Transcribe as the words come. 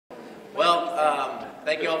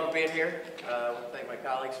Thank you all for being here. I want to thank my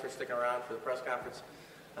colleagues for sticking around for the press conference.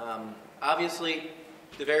 Obviously,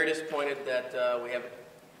 they're very disappointed that we haven't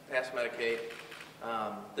passed Medicaid.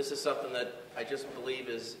 This is something that I just believe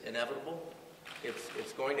is inevitable.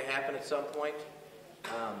 It's going to happen at some point.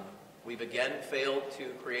 We've again failed to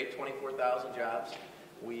create 24,000 jobs.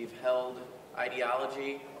 We've held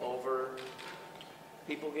ideology over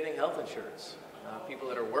people getting health insurance. People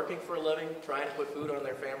that are working for a living, trying to put food on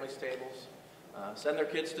their families' tables, send their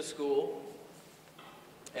kids to school,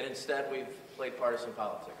 and instead we've played partisan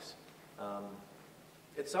politics.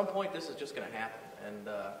 At some point this is just going to happen, and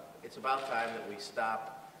it's about time that we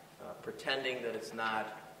stop pretending that it's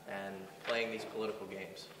not and playing these political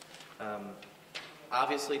games.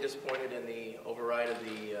 Obviously disappointed in the override of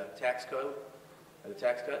the tax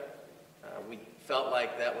cut. We felt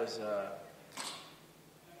like that was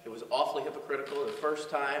it was awfully hypocritical. The first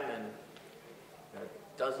time in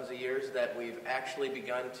dozens of years that we've actually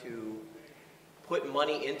begun to put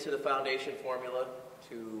money into the foundation formula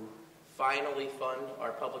to finally fund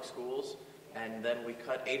our public schools, and then we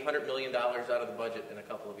cut $800 million out of the budget in a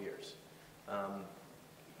couple of years.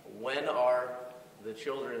 When are the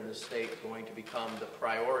children in the state going to become the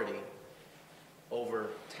priority over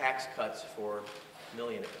tax cuts for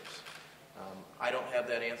millionaires? I don't have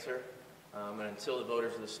that answer, and until the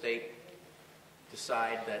voters of the state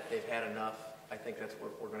decide that they've had enough, I think that's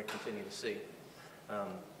what we're going to continue to see.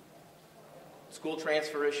 School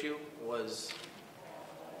transfer issue was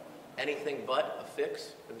anything but a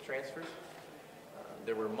fix for the transfers.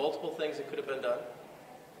 There were multiple things that could have been done.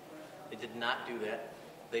 They did not do that.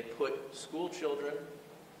 They put school children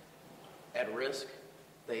at risk.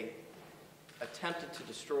 They attempted to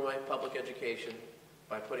destroy public education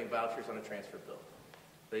by putting vouchers on a transfer bill.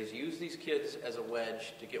 They used these kids as a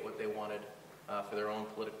wedge to get what they wanted for their own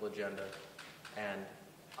political agenda. And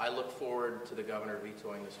I look forward to the governor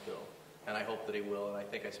vetoing this bill. And I hope that he will, and I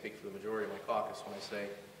think I speak for the majority of my caucus when I say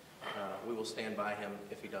we will stand by him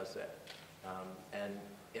if he does that. And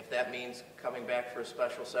if that means coming back for a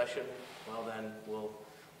special session, well then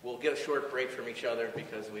we'll get a short break from each other,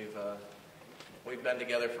 because we've been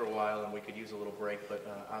together for a while and we could use a little break, but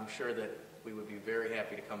I'm sure that we would be very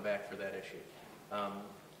happy to come back for that issue.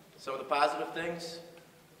 Some of the positive things: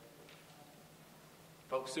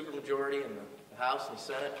 folks, supermajority in the House and the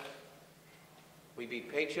Senate. We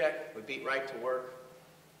beat paycheck, we beat right to work.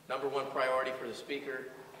 Number one priority for the Speaker,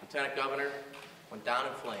 Lieutenant Governor, went down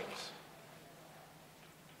in flames.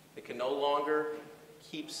 They can no longer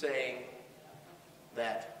keep saying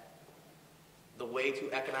that the way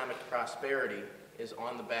to economic prosperity is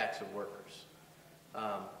on the backs of workers.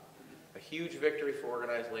 A huge victory for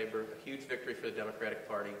organized labor, a huge victory for the Democratic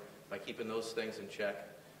Party by keeping those things in check,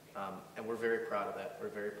 and we're very proud of that. We're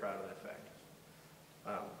very proud of that fact.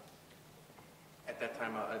 At that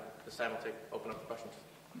time, this time I'll open up the questions.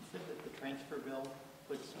 You said that the transfer bill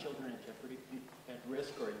puts children at jeopardy, at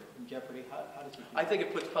risk, or in jeopardy. How does it do that? I think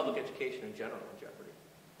it puts public education in general in jeopardy.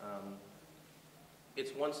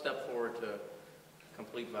 It's one step forward to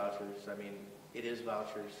complete vouchers. I mean, it is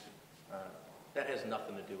vouchers. That has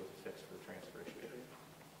nothing to do with the fix for the transfer issue.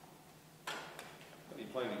 How do you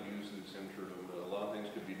plan to use this interim? A lot of things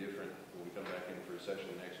could be different when we come back in for a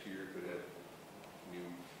session next year. Could have new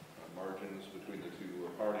margins between the two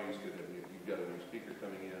parties. Could have you've got a new speaker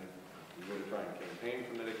coming in. You're going to try and campaign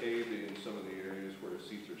for Medicaid in some of the areas where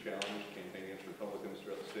seats are challenged, campaign against Republicans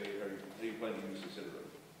throughout the state. How do you plan to use this interim?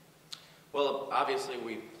 Well, obviously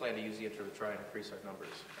we plan to use the interim to try and increase our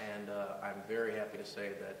numbers. And I'm very happy to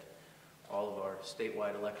say that all of our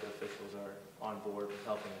statewide elected officials are on board with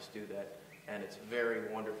helping us do that. And it's very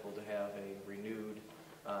wonderful to have a renewed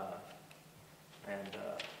and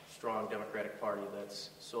strong Democratic Party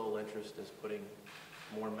that's sole interest is putting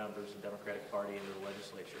more members of the Democratic Party into the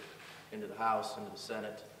legislature, into the House, into the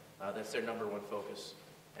Senate. That's their number one focus,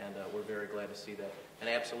 and we're very glad to see that. And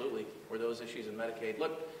absolutely, were those issues in Medicaid.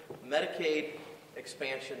 Look, Medicaid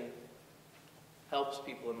expansion helps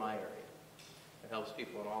people in my area. It helps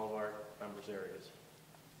people in all of our members' areas.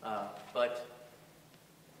 But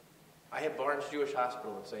I have Barnes Jewish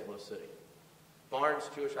Hospital in St. Louis City. Barnes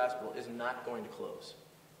Jewish Hospital is not going to close.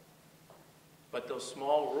 But those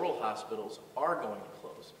small rural hospitals are going to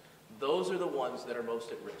close. Those are the ones that are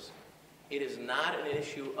most at risk. It is not an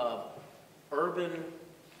issue of urban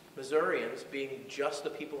Missourians being just the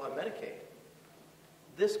people on Medicaid.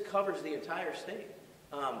 This covers the entire state.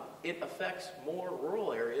 It affects more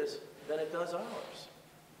rural areas than it does ours.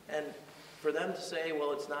 And for them to say,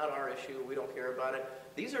 well, it's not our issue, we don't care about it,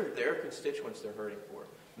 these are their constituents they're hurting for.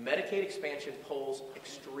 Medicaid expansion polls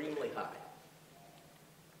extremely high.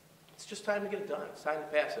 it's just time to get it done. It's time to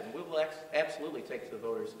pass it. And we will absolutely take to the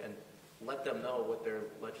voters and let them know what their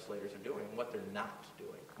legislators are doing and what they're not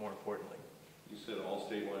doing, more importantly. You said all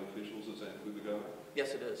statewide officials, does that include the governor?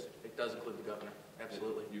 Yes, it is. It does include the governor,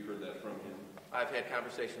 absolutely. You've heard that from him? I've had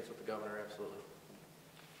conversations with the governor, absolutely.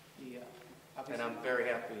 And I'm Obviously, very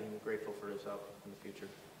happy and grateful for his help in the future.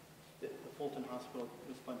 the Fulton Hospital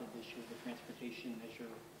was funded this year. The transportation measure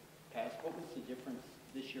passed. What was the difference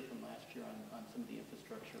this year from last year on some of the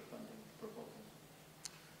infrastructure funding proposals?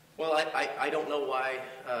 Well, I don't know why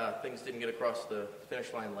things didn't get across the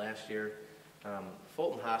finish line last year.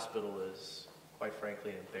 Fulton Hospital is, quite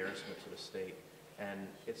frankly, an embarrassment to the state. And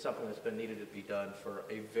it's something that's been needed to be done for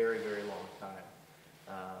a very, very long time.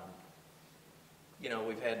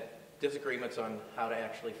 We've had disagreements on how to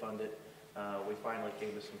actually fund it. We finally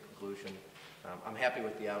came to some conclusion. I'm happy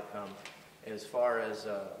with the outcome. As far as,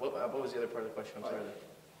 what was the other part of the question? I'm sorry.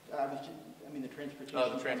 The transportation.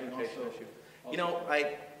 Oh, the transportation issue.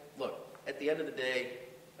 Look, at the end of the day,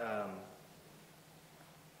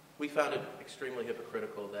 we found it extremely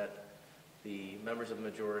hypocritical that the members of the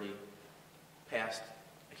majority passed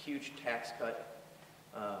a huge tax cut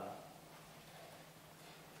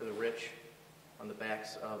for the rich on the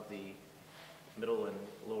backs of the middle and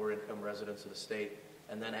lower income residents of the state,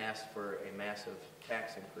 and then asked for a massive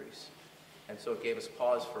tax increase. And so it gave us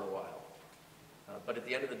pause for a while. But at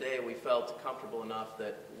the end of the day, we felt comfortable enough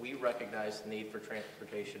that we recognized the need for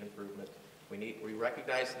transportation improvement. We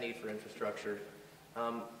recognized the need for infrastructure,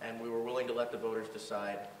 and we were willing to let the voters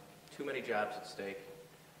decide. Too many jobs at stake.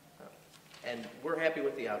 And we're happy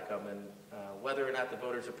with the outcome, and whether or not the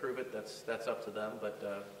voters approve it, that's up to them, but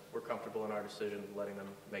we're comfortable in our decision, letting them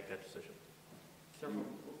make that decision.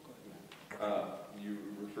 You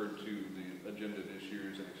referred to the agenda this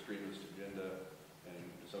year as an extremist agenda, and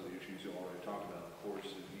some of the issues you already talked about, of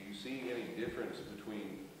course. Do you see any difference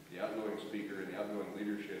between the outgoing speaker and the outgoing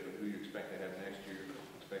leadership, and who you expect to have next year,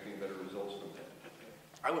 expecting better results from that?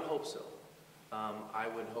 I would hope so. I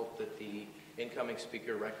would hope that the incoming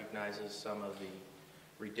speaker recognizes some of the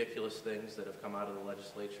ridiculous things that have come out of the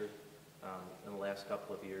legislature in the last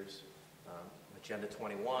couple of years. Agenda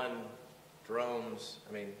 21, drones,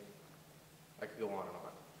 I could go on and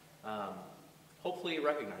on. Hopefully he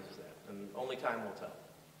recognizes that, and only time will tell.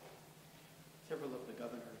 Several of the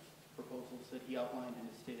governor's proposals that he outlined in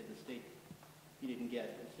his State of the State he didn't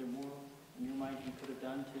get. Is there more, in your mind, he could have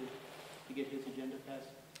done to get his agenda passed?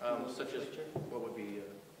 Such as, what would be...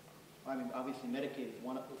 obviously Medicaid is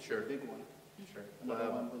one of the Sure. big one. Sure. Another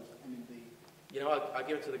one was, I'll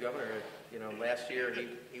give it to the governor. Last year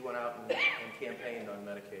he went out and campaigned on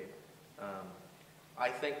Medicaid.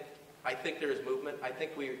 I think there is movement. I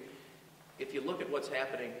think if you look at what's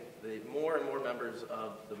happening, the more and more members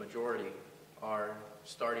of the majority are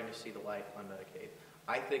starting to see the light on Medicaid.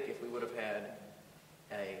 I think if we would have had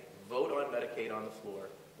a vote on Medicaid on the floor,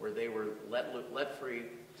 where they were let free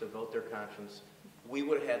to vote their conscience, we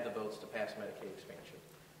would have had the votes to pass Medicaid expansion.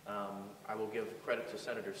 I will give credit to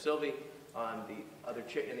Senator Sylvie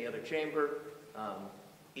in the other chamber.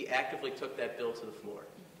 He actively took that bill to the floor.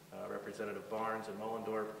 Representative Barnes and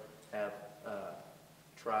Mullendorf have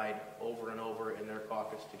tried over and over in their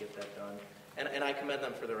caucus to get that done, and I commend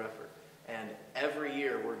them for their effort. And every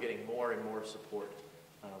year we're getting more and more support.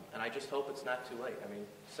 And I just hope it's not too late.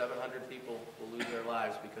 700 people will lose their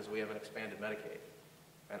lives because we haven't expanded Medicaid.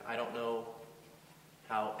 And I don't know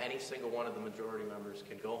how any single one of the majority members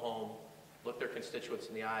can go home, look their constituents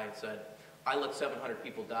in the eye and said, I let 700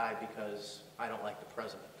 people die because I don't like the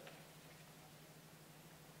president.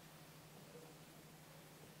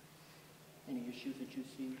 any issues that you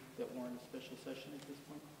see that warrant a special session at this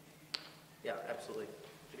point? Yeah, absolutely.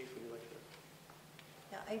 Denise, would you like to?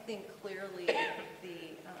 Yeah, I think clearly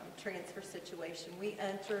the transfer situation, we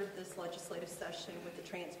entered this legislative session with the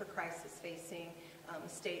transfer crisis facing the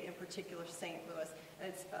state, in particular St. Louis.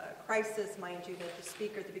 And it's a crisis, mind you, that the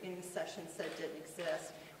speaker at the beginning of the session said didn't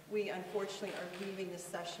exist. We unfortunately are leaving this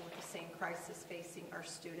session with the same crisis facing our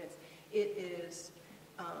students. It is,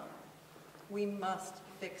 we must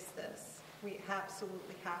fix this. We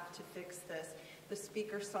absolutely have to fix this. The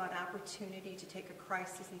speaker saw an opportunity to take a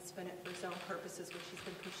crisis and spin it for his own purposes, which he's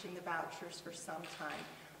been pushing the vouchers for some time.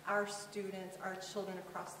 Our students, our children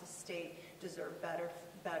across the state deserve better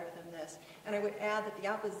than this. And I would add that the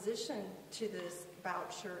opposition to this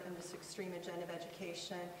voucher and this extreme agenda of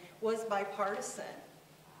education was bipartisan.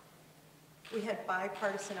 We had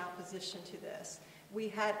bipartisan opposition to this. We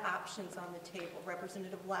had options on the table.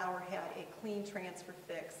 Representative Lauer had a clean transfer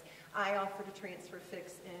fix. I offered a transfer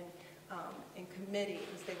fix in committee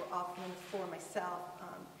as they were offering for myself.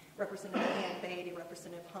 Representative Ann Beatty,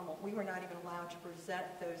 Representative Hummel. We were not even allowed to present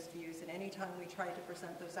those views, and anytime we tried to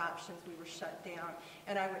present those options, we were shut down.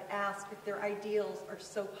 And I would ask, if their ideals are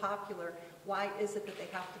so popular, why is it that they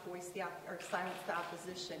have to voice or silence the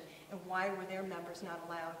opposition, and why were their members not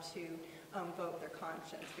allowed to vote their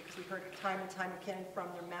conscience? Because we heard time and time again from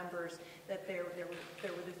their members that there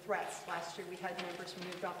were the threats. Last year we had members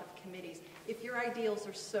removed off of committees. If your ideals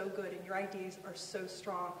are so good and your ideas are so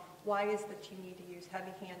strong, why is that you need to use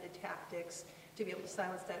heavy-handed tactics to be able to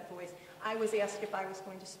silence that voice? I was asked if I was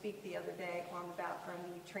going to speak the other day on the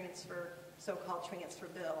so-called transfer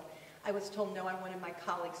bill. I was told no, I wanted my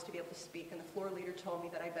colleagues to be able to speak, and the floor leader told me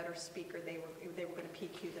that I better speak or they were going to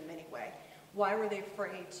PQ them anyway. Why were they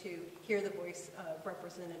afraid to hear the voice of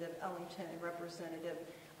Representative Ellington and Representative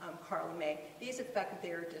Carla May? These affect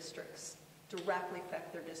their districts, directly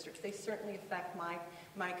affect their districts. They certainly affect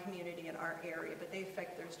my community in our area, but they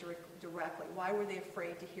affect theirs directly. Why were they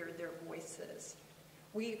afraid to hear their voices?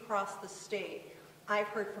 We across the state, I've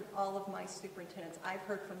heard from all of my superintendents, I've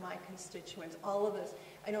heard from my constituents, all of us.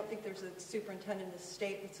 I don't think there's a superintendent in the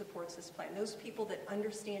state that supports this plan. Those people that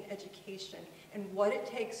understand education and what it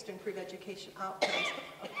takes to improve education outcomes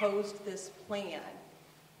opposed this plan,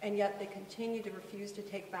 and yet they continue to refuse to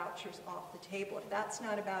take vouchers off the table. If that's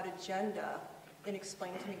not about agenda, then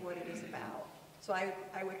explain to me what it is about. So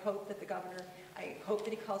I would hope that the governor, I hope that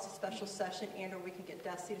he calls a special session and or we can get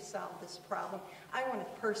DESE to solve this problem. I want to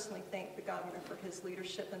personally thank the governor for his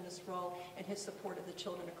leadership in this role and his support of the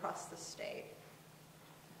children across the state.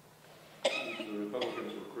 The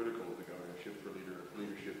Republicans were critical of the governorship for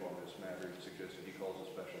leadership on this matter. He suggested he calls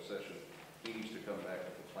a special session. He needs to come back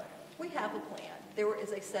with a plan. We have a plan. There were,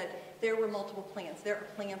 as I said, there were multiple plans. There are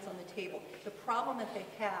plans on the table. The problem that they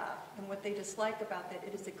have and what they dislike about that,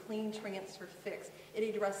 it is a clean transfer fix. It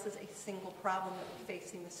addresses a single problem that we're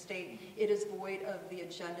facing the state. It is void of the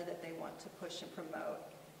agenda that they want to push and promote.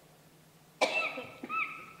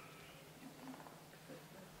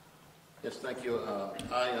 Yes, thank you.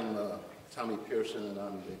 I am Tommy Pearson, and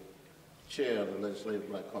I'm the chair of the Legislative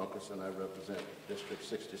Black Caucus, and I represent District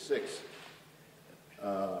 66.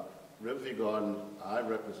 Riverview Garden, I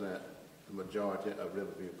represent the majority of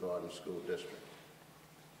Riverview Garden School District.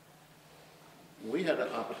 We had an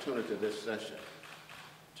opportunity this session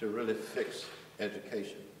to really fix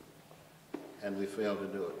education, and we failed to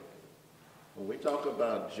do it. When we talk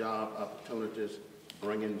about job opportunities,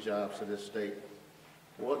 bringing jobs to this state,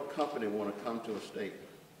 what company want to come to a state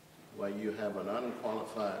where you have an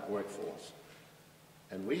unqualified workforce?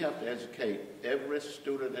 And we have to educate every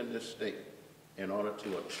student in this state in order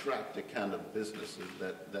to attract the kind of businesses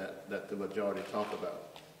that the majority talk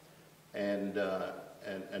about. And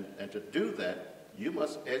to do that, you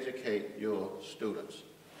must educate your students.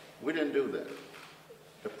 We didn't do that.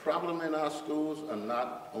 The problem in our schools are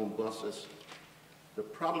not on buses. The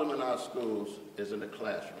problem in our schools is in the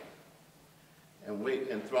classroom.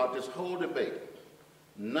 And throughout this whole debate,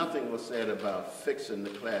 nothing was said about fixing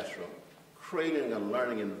the classroom, creating a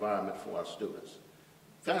learning environment for our students.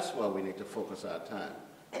 That's why we need to focus our time.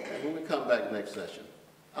 And when we come back next session,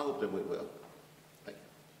 I hope that we will. Thank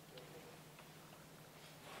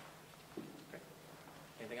you. Okay.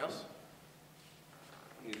 Anything else?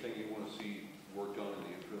 Anything you want to see worked on in the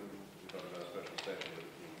interim? We talked about special session, but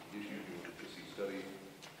the issues you want to see studied,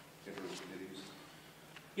 interim committees?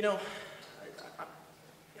 You know,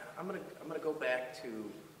 I'm gonna go back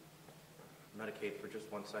to Medicaid for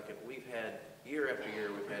just 1 second. We've had, year after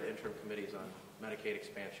year, we've had interim committees on Medicaid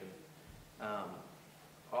expansion.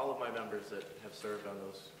 All of my members that have served on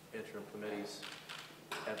those interim committees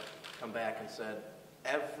have come back and said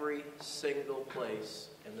every single place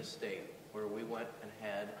in the state where we went and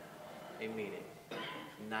had a meeting,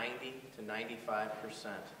 90 to 95%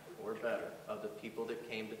 or better of the people that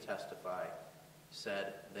came to testify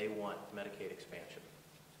said they want Medicaid expansion.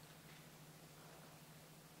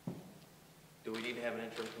 Do we need to have an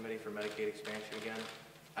interim committee for Medicaid expansion again?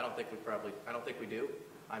 I don't think we do.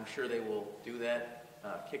 I'm sure they will do that,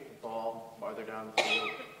 kick the ball farther down the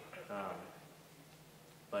field.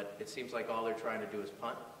 But it seems like all they're trying to do is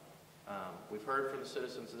punt. We've heard from the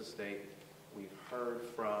citizens of the state. We've heard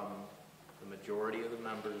from the majority of the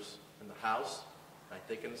members in the House, and I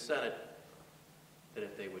think in the Senate, that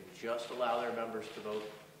if they would just allow their members to vote,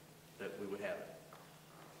 that we would have it.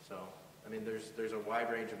 So, I mean, there's a wide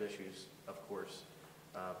range of issues, of course,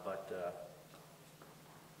 but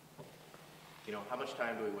you know, how much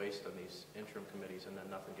time do we waste on these interim committees and then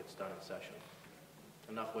nothing gets done in session?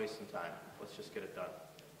 Enough wasting time. Let's just get it done.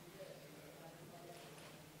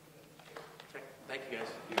 Okay. Thank you, guys.